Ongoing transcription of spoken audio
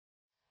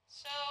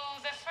So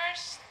the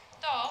first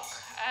talk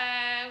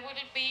will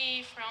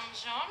be from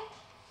Jean.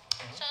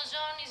 So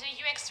Jean is a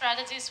UX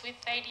strategist with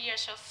 8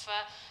 years of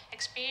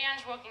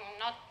experience working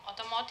in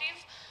automotive.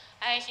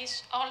 He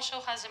also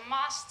has a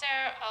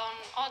master on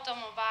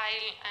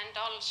automobile and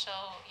also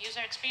user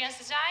experience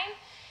design.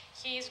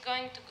 He is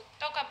going to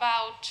talk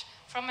about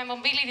from a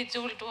mobility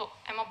tool to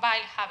a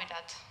mobile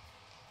habitat.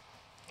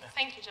 Yeah.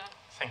 Thank you, John.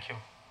 Thank you.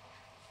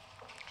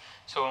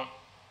 So,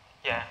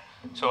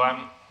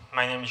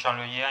 my name is Jean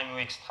Loeillet, I'm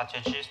UX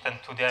strategist, and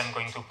today I'm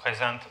going to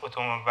present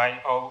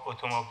how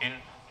automobile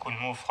could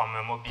move from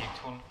a mobile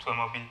tool to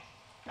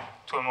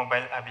a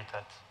mobile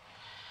habitat.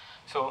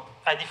 So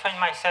I define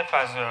myself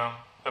as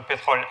a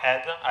petrol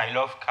head. I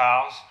love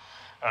cars.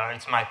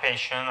 It's my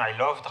passion. I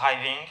love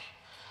driving.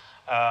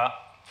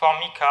 For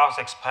me, cars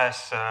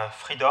express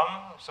freedom.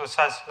 So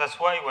that's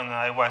why when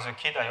I was a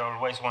kid, I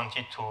always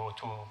wanted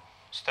to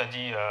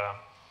study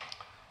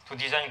to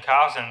design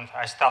cars, and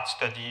I started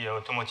study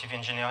automotive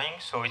engineering.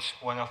 So it's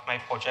one of my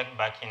projects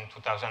back in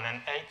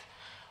 2008,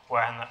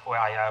 where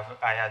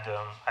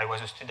I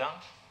was a student.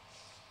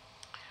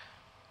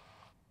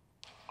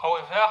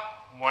 However,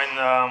 when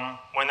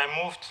I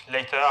moved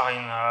later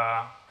in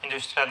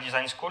industrial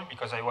design school,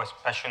 because I was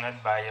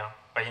passionate by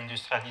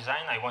industrial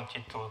design, I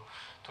wanted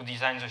to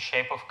design the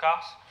shape of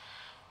cars.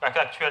 But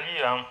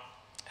actually, I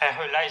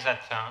realized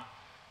that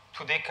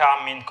today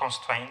cars mean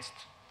constraints.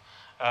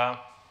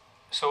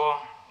 So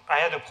I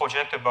had a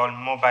project about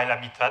mobile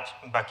habitat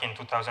back in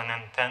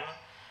 2010,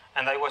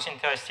 and I was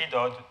interested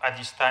at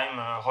this time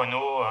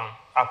Renault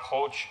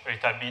approach a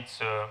little bit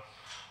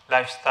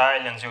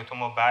lifestyle and the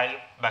automobile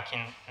back in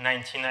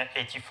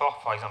 1984,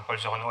 for example,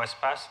 the Renault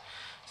Espace.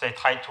 They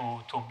tried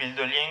to build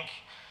a link.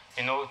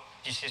 You know,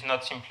 this is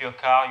not simply a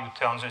car, you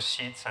turn the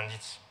seats and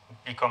it's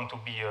become to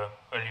be a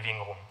living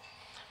room.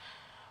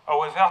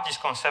 However, this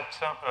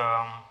concept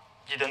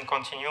didn't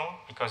continue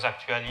because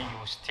actually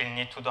you still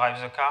need to drive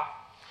the car.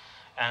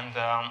 And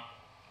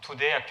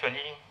today,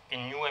 actually,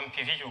 in new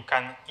MPV, you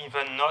can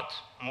even not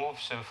move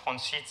the front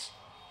seats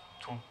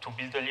to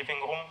build a living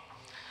room.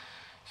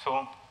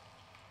 So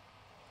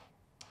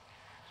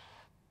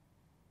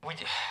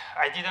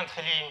I didn't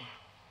really,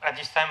 at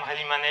this time,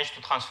 really manage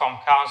to transform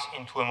cars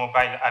into a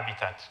mobile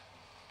habitat.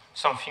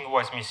 Something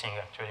was missing,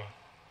 actually.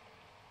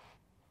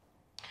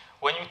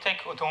 When you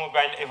take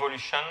automobile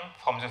evolution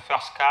from the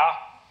first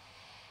car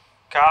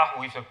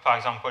with, for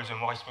example, the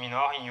Maurice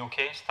Minor in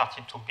UK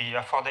started to be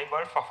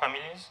affordable for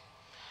families.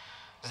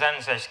 Then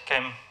they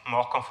became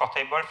more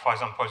comfortable, for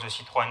example, the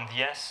Citroën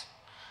DS.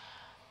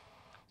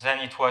 Then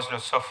it was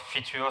lots of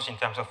features in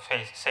terms of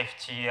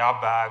safety,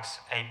 airbags,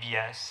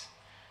 ABS.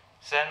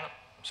 Then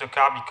the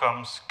car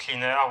becomes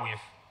cleaner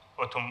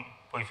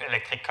with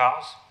electric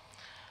cars.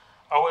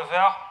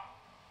 However,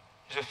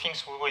 the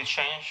things we will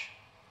change,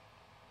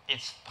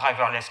 it's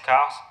driverless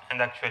cars,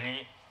 and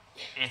actually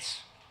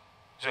it's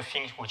the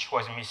thing which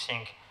was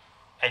missing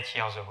 8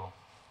 years ago.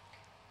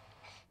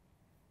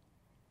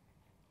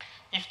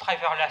 If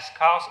driverless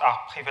cars are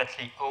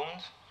privately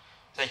owned,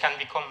 they can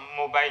become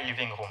mobile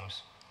living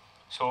rooms.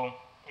 So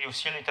you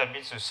see a little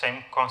bit the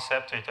same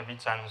concept, a little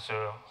bit than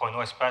the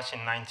Renault Espace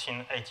in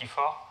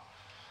 1984.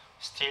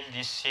 Still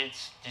this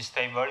seats, this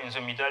table in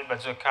the middle,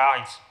 but the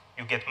car,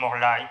 you get more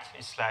light.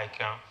 It's like,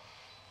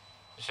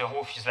 the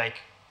roof is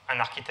like an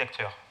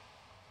architecture.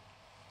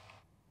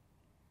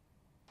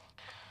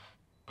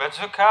 But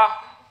the car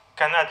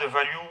can add a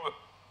value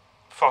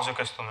for the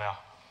customer.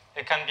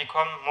 It can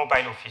become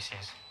mobile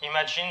offices.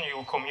 Imagine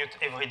you commute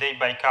every day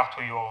by car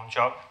to your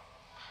job.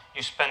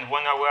 You spend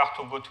 1 hour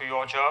to go to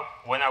your job,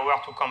 1 hour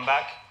to come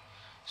back.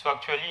 So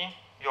actually,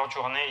 your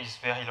journey is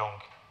very long.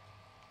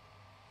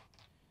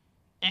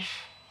 If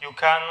your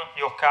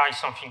car is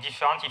something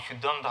different, if you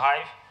don't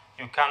drive,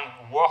 you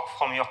can work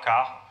from your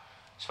car.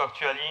 So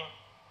actually,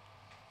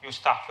 you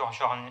start your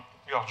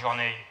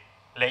journey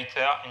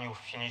later and you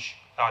finish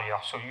earlier.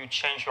 So you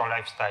change your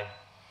lifestyle.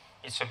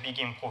 It's a big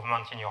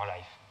improvement in your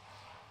life.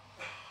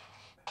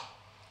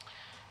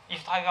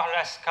 If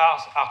driverless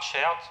cars are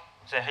shared,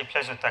 they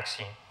replace the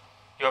taxi.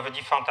 You have a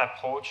different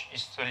approach.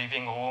 It's the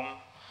living room.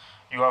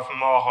 You have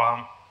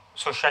more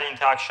social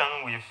interaction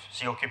with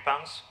the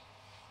occupants.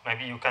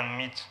 Maybe you can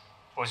meet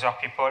other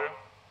people.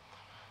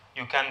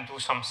 You can do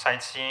some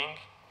sightseeing.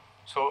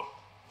 So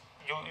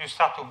you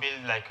start to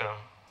build like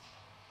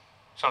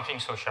something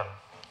social.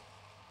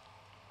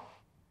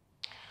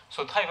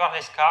 So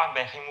driverless car,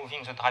 by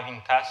removing the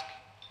driving task,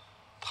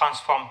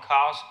 transform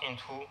cars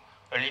into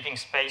a living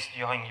space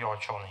during your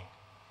journey.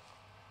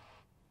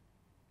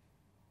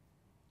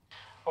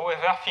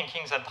 However,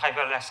 thinking that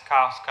driverless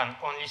cars can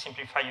only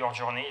simplify your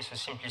journey is a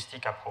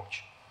simplistic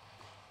approach.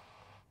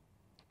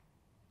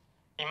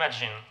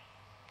 Imagine,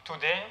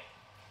 today,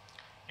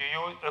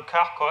 a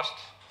car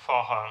costs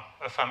for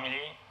a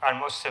family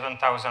almost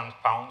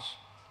 £7,000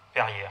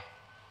 per year.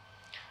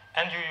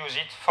 And you use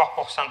it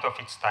 4% of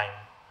its time.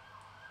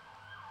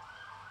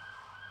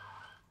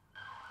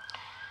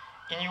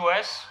 In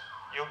US,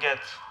 you get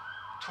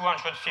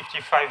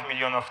 255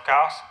 million of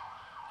cars,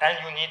 and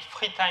you need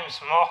 3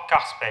 times more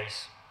car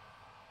space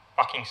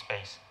parking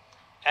space.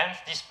 And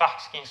this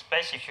parking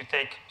space, if you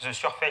take the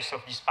surface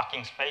of this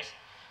parking space,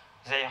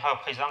 they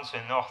represent the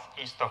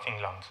northeast of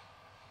England.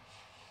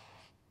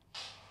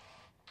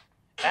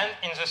 And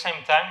in the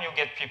same time, you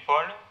get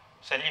people,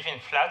 they live in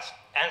flats,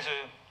 and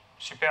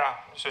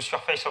the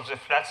surface of the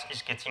flats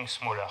is getting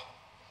smaller.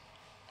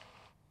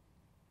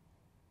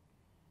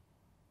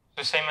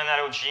 The same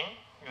analogy,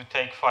 you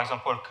take, for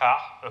example, a car.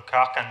 A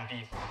car can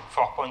be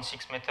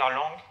 4.6 meters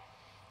long,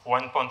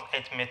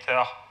 1.8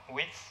 meter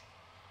width,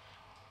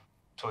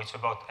 so it's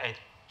about 8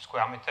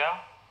 square meters.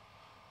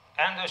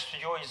 And the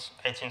studio is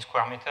 18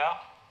 square meters,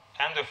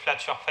 and the flat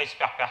surface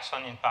per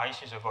person in Paris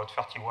is about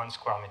 31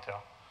 square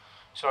meters.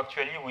 So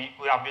actually,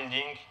 we are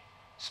building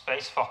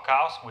space for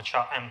cars which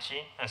are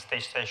empty and stay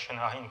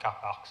stationary in car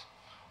parks,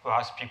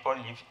 whereas people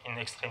live in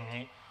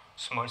extremely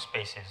small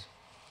spaces.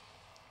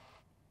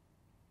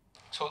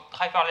 So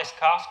driverless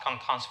cars can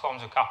transform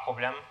the car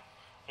problem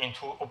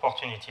into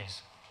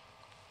opportunities.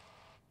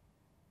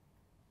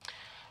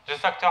 The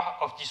factors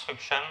of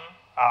disruption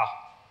are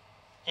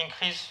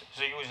increase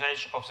the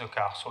usage of the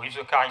car. So if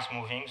the car is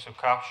moving, the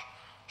car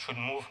should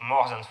move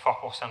more than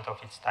 4%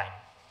 of its time.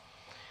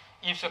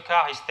 If the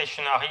car is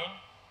stationary,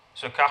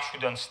 the car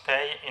shouldn't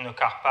stay in a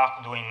car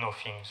park doing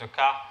nothing.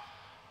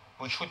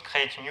 We should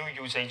create new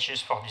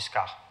usages for this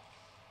car.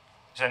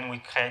 Then we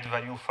create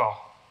value for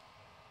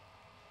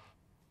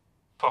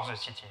the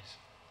cities.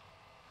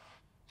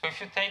 So if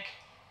you take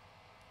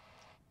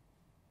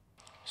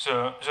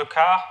the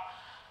car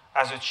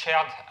as a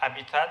shared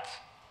habitat,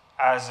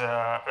 as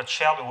a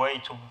shared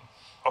way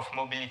of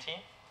mobility,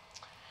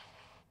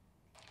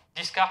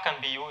 this car can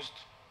be used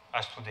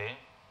as today.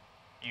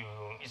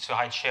 It's a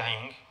ride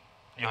sharing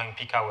during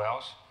peak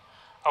hours.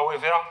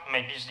 However,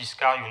 maybe this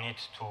car you need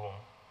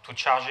to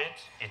charge it.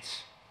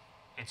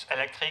 It's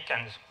electric,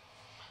 and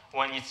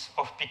when it's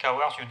off peak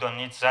hours, you don't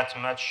need that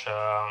much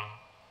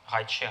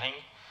ride sharing.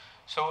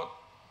 So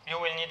you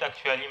will need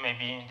actually,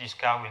 maybe this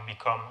car will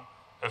become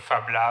a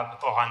fab lab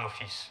or an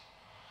office.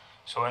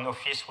 So an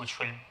office which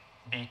will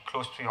be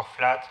close to your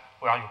flat,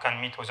 where you can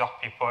meet other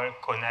people,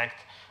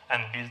 connect,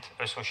 and build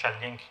a social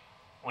link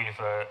with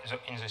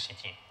in the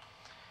city.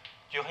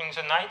 During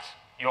the night,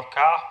 your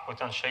car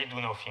potentially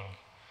do nothing.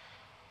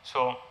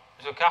 So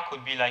the car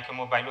could be like a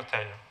mobile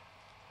hotel.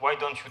 Why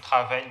don't you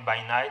travel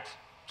by night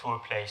to a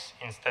place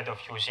instead of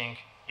using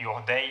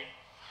your day?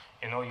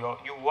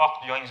 You work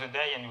during the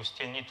day and you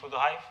still need to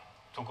drive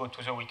to go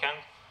to the weekend.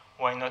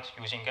 Why not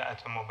using it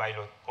at a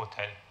mobile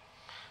hotel?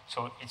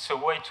 So it's a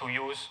way to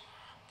use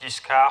this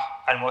car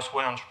almost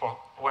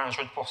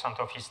 100%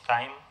 of its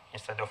time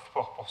instead of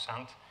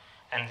 4%.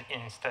 And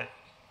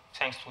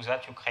thanks to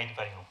that, you create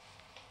value.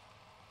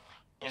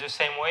 In the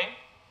same way,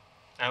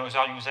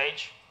 another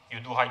usage, you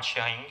do ride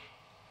sharing,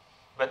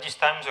 but this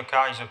time the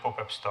car is a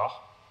pop-up store,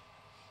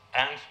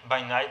 and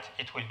by night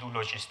it will do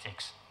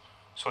logistics.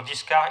 So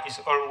this car is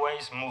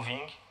always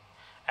moving,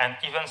 and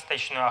even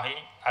stationary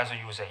as a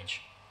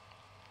usage.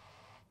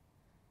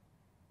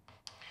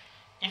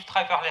 If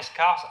driverless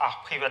cars are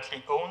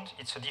privately owned,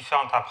 it's a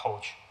different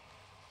approach.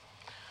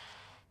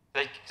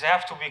 They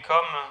have to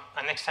become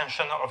an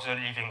extension of the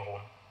living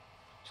room.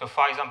 So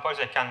for example,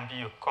 they can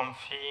be a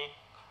comfy,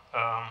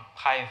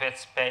 private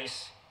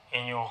space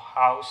in your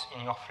house,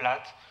 in your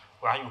flat,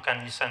 where you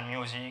can listen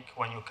music,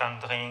 when you can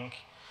drink.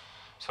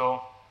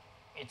 So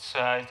it's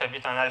a little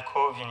bit an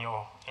alcove in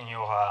your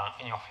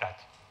flat.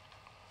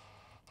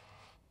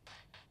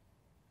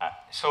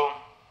 So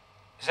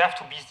they have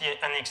to be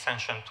an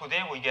extension.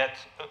 Today we get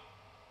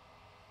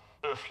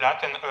a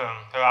flat and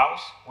a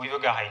house with a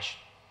garage.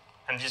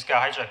 And this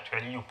garage,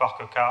 actually, you park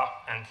a car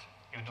and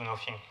you do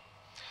nothing.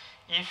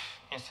 If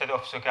instead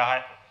of the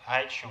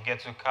garage, you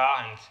get the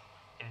car and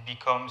it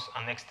becomes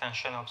an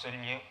extension of the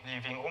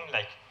living room,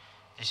 like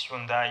this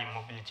Hyundai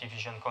mobility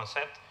vision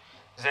concept,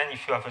 then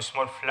if you have a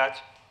small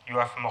flat, you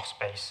have more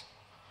space.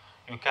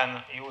 You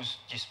can use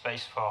this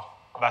space for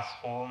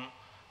bathroom,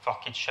 for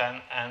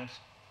kitchen, and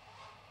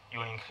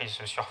you increase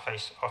the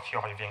surface of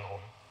your living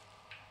room.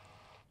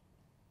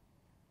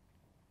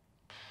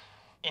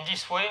 In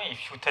this way,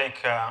 if you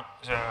take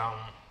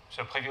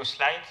the previous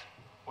slide,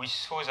 we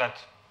saw that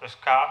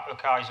a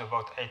car is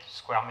about 8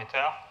 square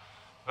meters,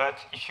 but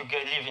if you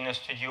live in a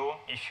studio,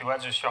 if you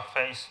add the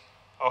surface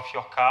of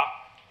your car,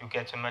 you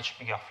get a much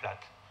bigger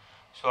flat.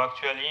 So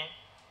actually,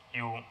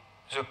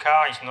 the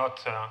car is not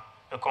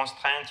a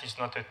constraint, it's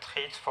not a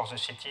threat for the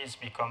city, it's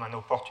become an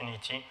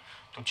opportunity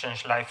to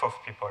change life of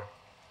people.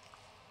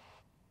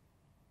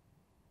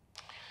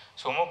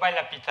 So mobile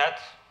habitat,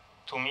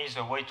 to me, is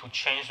a way to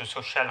change the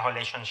social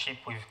relationship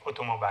with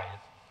automobile.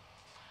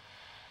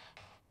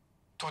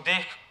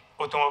 Today,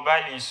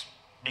 automobile is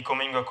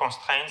becoming a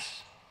constraint.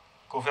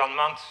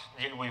 Government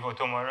deal with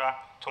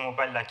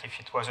automobile like if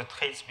it was a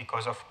threat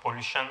because of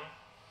pollution,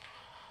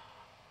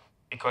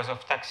 because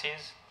of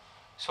taxes.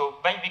 So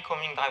by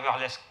becoming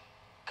driverless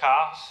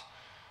cars,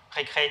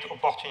 they create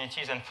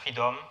opportunities and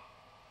freedom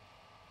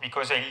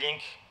because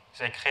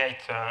they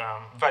create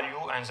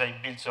value, and they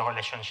build the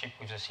relationship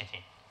with the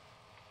city.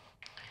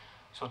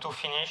 So to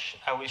finish,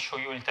 I will show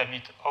you a little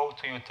bit how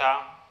Toyota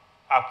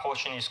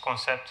approach in this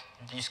concept,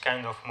 this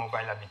kind of mobile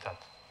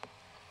habitat.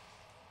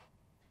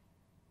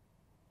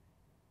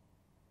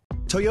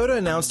 Toyota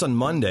announced on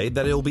Monday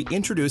that it will be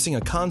introducing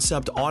a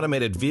concept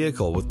automated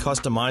vehicle with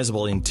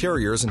customizable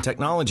interiors and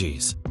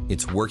technologies.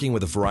 It's working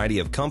with a variety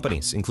of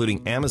companies,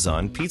 including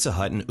Amazon, Pizza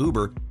Hut, and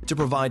Uber, to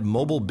provide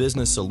mobile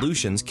business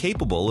solutions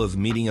capable of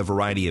meeting a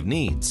variety of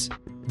needs.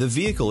 The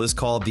vehicle is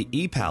called the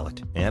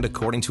e-Pallet, and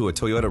according to a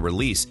Toyota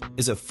release,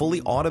 is a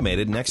fully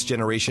automated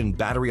next-generation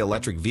battery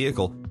electric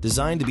vehicle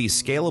designed to be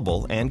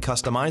scalable and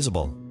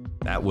customizable.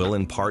 That will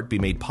in part be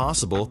made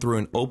possible through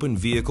an open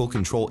vehicle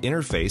control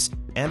interface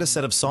and a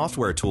set of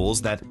software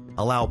tools that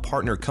allow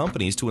partner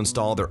companies to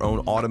install their own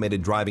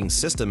automated driving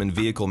system and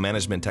vehicle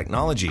management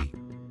technology.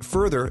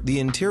 Further, the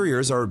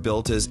interiors are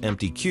built as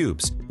empty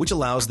cubes, which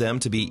allows them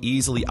to be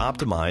easily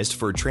optimized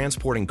for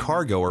transporting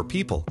cargo or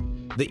people.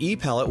 The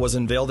e-Pallet was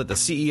unveiled at the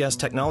CES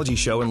Technology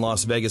Show in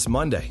Las Vegas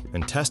Monday,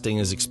 and testing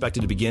is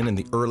expected to begin in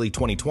the early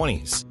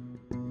 2020s.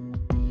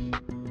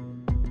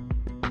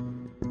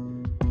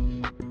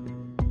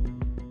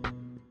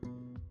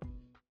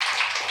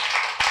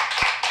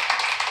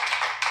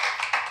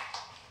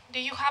 Do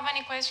you have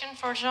any question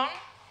for Jean?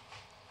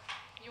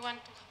 You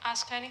want to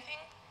ask anything?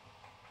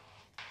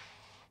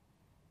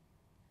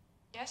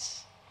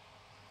 Yes?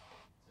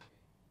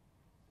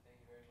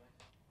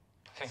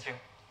 Thank you. You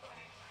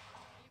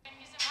can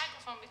use the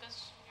microphone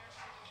because you're...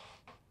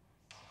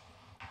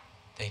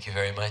 Thank you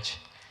very much.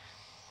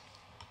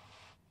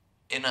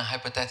 In a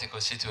hypothetical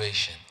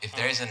situation, if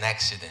there is an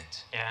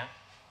accident, Yeah.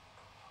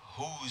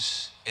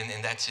 who's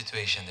in that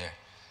situation there?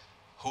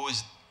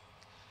 Whose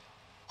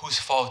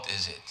fault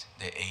is it?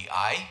 The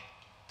AI,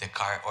 the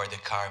car, or the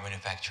car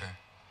manufacturer?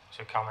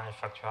 The car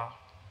manufacturer,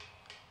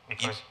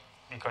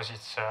 because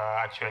it's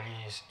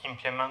actually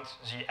implement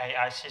the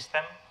AI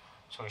system,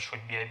 so it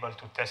should be able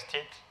to test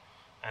it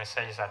and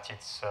say that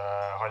it's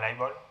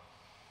reliable.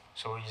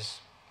 So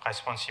it's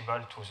responsible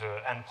to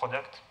the end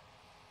product.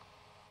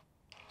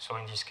 So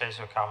in this case,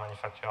 the car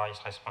manufacturer is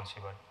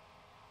responsible.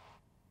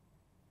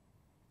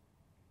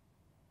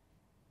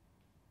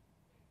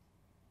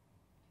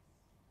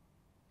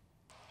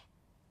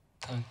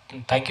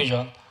 Thank you,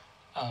 John.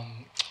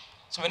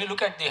 So when you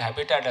look at the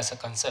habitat as a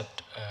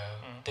concept,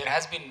 there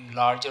has been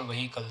larger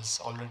vehicles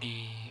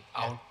already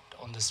out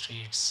on the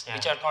streets,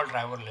 which are not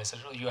driverless.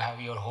 You have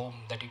your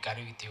home that you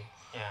carry with you.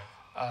 Yeah.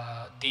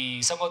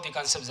 Some of the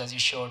concepts as you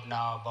showed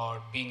now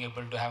about being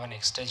able to have an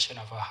extension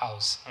of a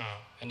house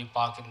when you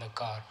park in the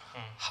car.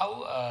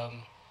 How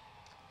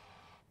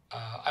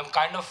I'm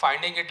kind of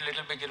finding it a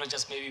little bit,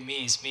 just maybe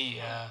it's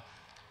me.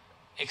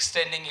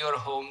 Extending your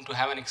home to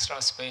have an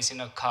extra space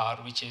in a car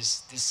which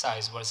is this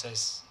size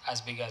versus as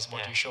big as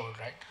what you showed,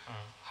 right?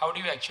 How do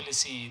you actually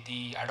see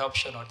the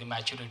adoption or the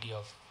maturity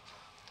of,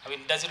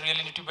 does it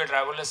really need to be a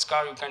driverless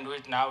car? You can do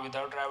it now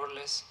without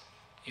driverless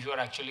if you are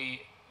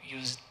actually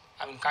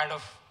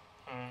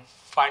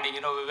finding,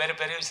 where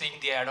are you seeing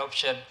the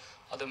adoption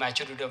or the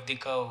maturity of the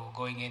curve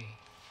going in?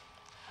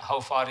 How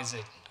far is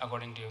it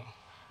according to you?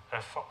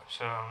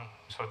 So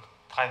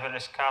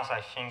driverless cars,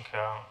 I think,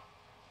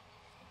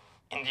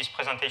 in this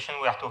presentation,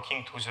 we are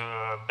talking to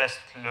the best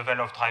level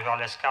of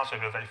driverless cars, the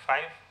level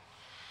 5.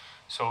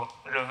 So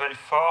level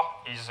 4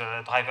 is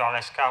a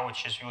driverless car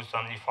which is used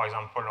only, for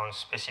example, on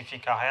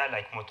specific area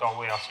like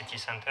motorway or city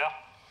center.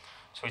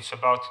 So it's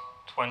about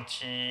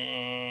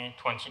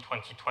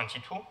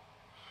 2022.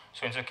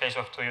 So in the case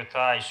of Toyota,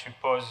 I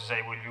suppose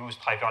they will use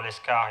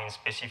driverless car in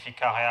specific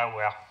area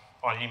where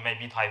only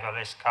maybe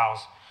driverless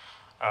cars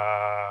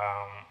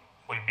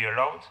will be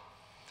allowed.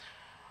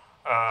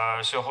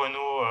 The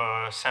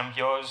Renault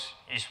Symbioz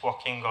is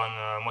working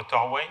on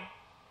motorway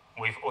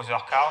with other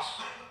cars.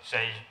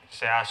 They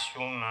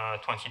assume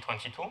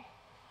 2022.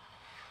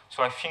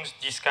 So I think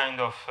this kind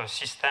of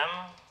system,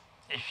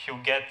 if you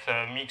get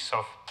a mix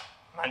of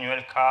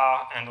manual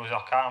car and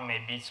other car,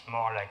 maybe it's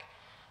more like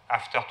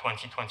after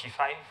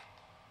 2025.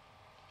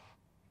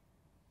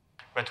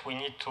 But we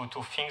need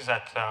to think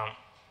that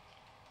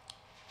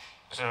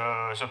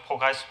the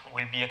progress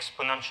will be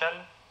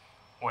exponential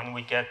when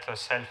we get a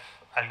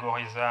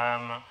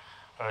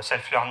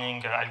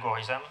self-learning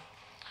algorithm.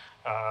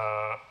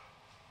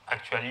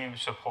 Actually,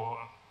 the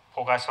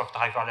progress of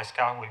driverless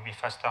car will be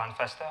faster and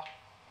faster.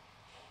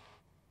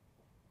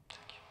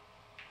 Thank you.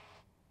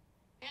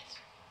 Yes.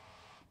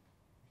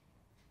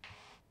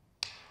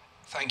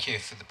 Thank you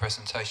for the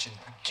presentation.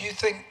 Do you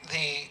think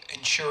the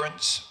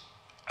insurance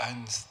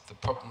and the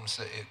problems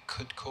that it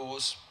could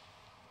cause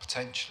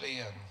potentially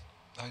and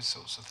those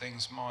sorts of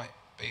things might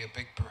be a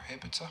big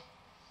prohibitor?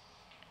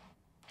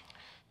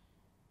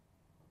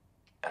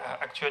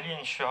 Actually,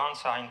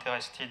 insurance are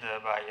interested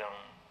by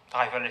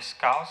driverless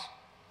cars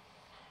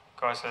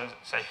because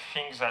they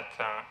think that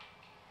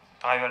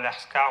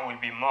driverless car will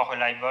be more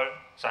reliable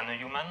than a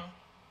human.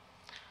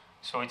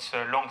 So it's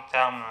a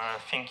long-term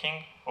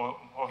thinking.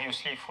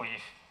 Obviously, if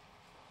we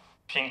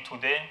think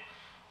today,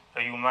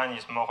 a human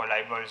is more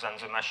reliable than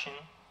the machine,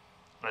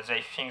 but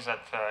they think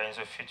that in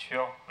the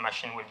future,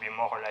 machine will be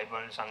more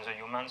reliable than the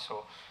human.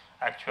 So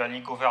actually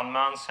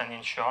governments and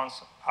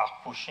insurance are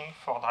pushing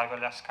for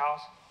driverless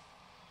cars.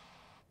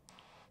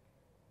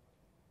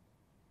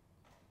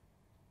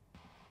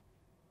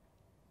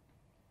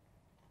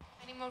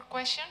 Any more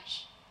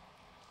questions?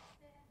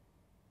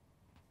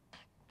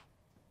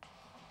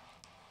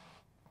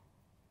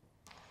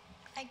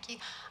 Thank you.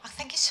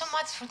 Thank you so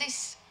much for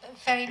this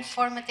very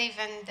informative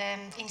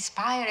and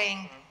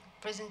inspiring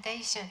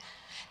presentation.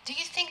 Do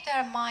you think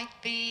there might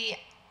be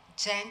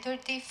gender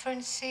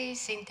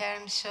differences in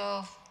terms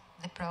of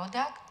the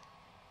product?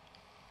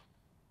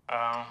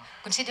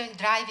 Considering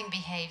driving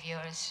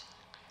behaviors.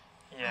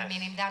 Yes. I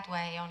mean, in that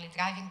way, only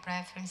driving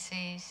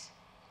preferences.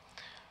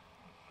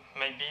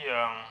 Maybe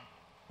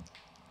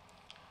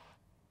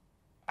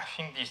I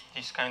think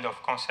this kind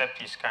of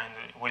concept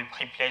will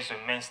replace the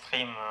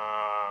mainstream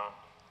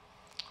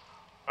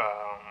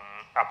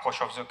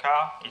approach of the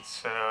car.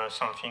 It's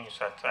something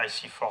that I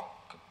see for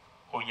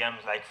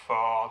OEMs like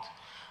Ford,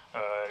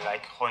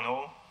 like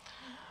Renault.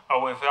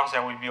 However,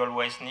 there will be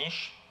always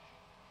niche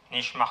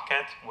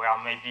market where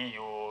maybe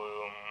you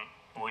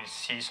will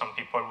see some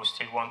people who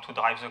still want to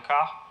drive the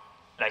car,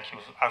 like you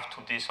have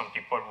today some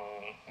people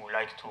who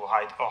like to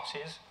ride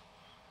horses,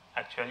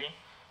 actually.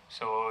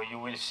 So you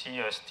will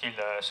see still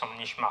some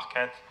niche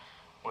market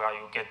where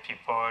you get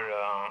people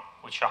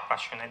which are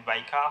passionate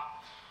by car.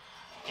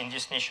 In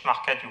this niche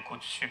market, you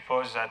could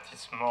suppose that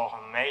it's more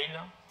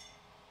male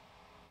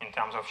in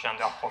terms of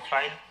gender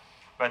profile,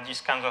 but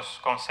this kind of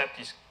concept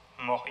is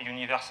more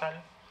universal,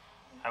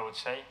 I would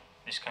say.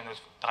 This kind of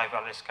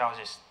driverless cars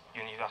is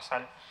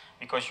universal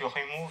because you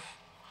remove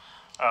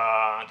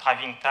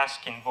driving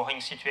tasks in boring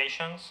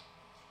situations,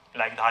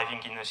 like driving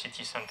in a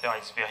city center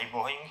is very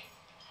boring.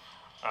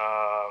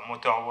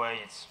 Motorway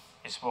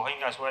it's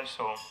boring as well,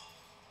 so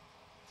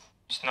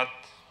it's not.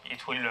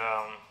 It will.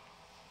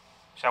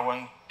 There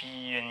won't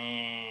be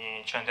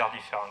any gender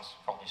difference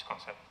for this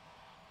concept.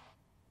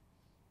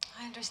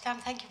 I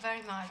understand. Thank you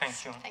very much.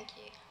 Thank you. Thank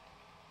you.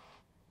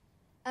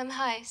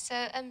 Hi.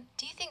 So,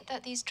 do you think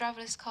that these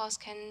driverless cars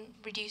can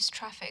reduce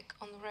traffic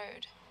on the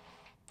road?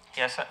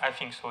 Yes, I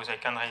think so. They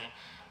can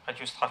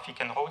reduce traffic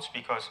and roads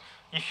because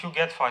if you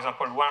get, for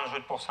example,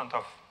 100%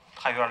 of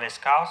driverless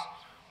cars,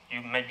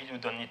 maybe you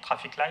don't need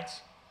traffic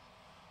lights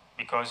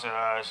because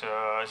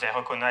they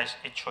recognize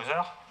each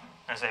other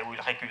and they will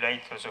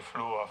regulate the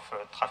flow of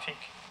traffic.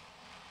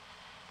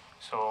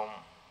 So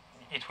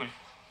it will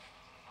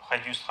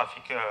reduce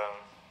traffic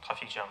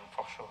jam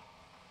for sure.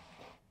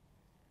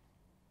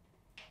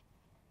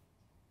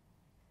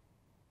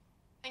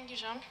 Thank you,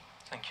 John.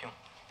 Thank you.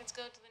 Let's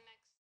go to the